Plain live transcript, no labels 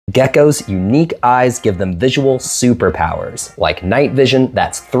Geckos' unique eyes give them visual superpowers, like night vision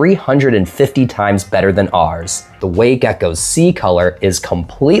that's 350 times better than ours. The way geckos see color is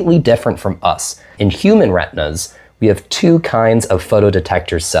completely different from us. In human retinas, we have two kinds of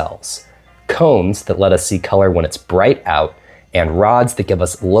photodetector cells: cones that let us see color when it's bright out, and rods that give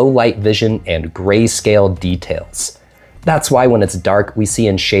us low light vision and grayscale details. That's why when it's dark, we see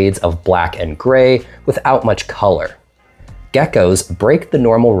in shades of black and gray without much color. Geckos break the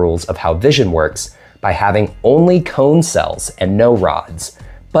normal rules of how vision works by having only cone cells and no rods,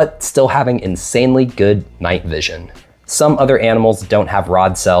 but still having insanely good night vision. Some other animals don't have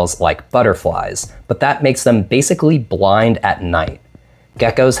rod cells like butterflies, but that makes them basically blind at night.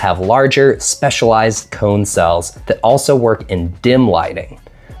 Geckos have larger, specialized cone cells that also work in dim lighting.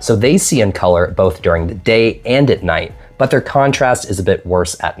 So they see in color both during the day and at night, but their contrast is a bit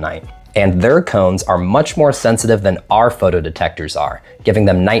worse at night. And their cones are much more sensitive than our photodetectors are, giving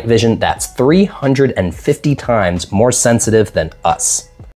them night vision that's 350 times more sensitive than us.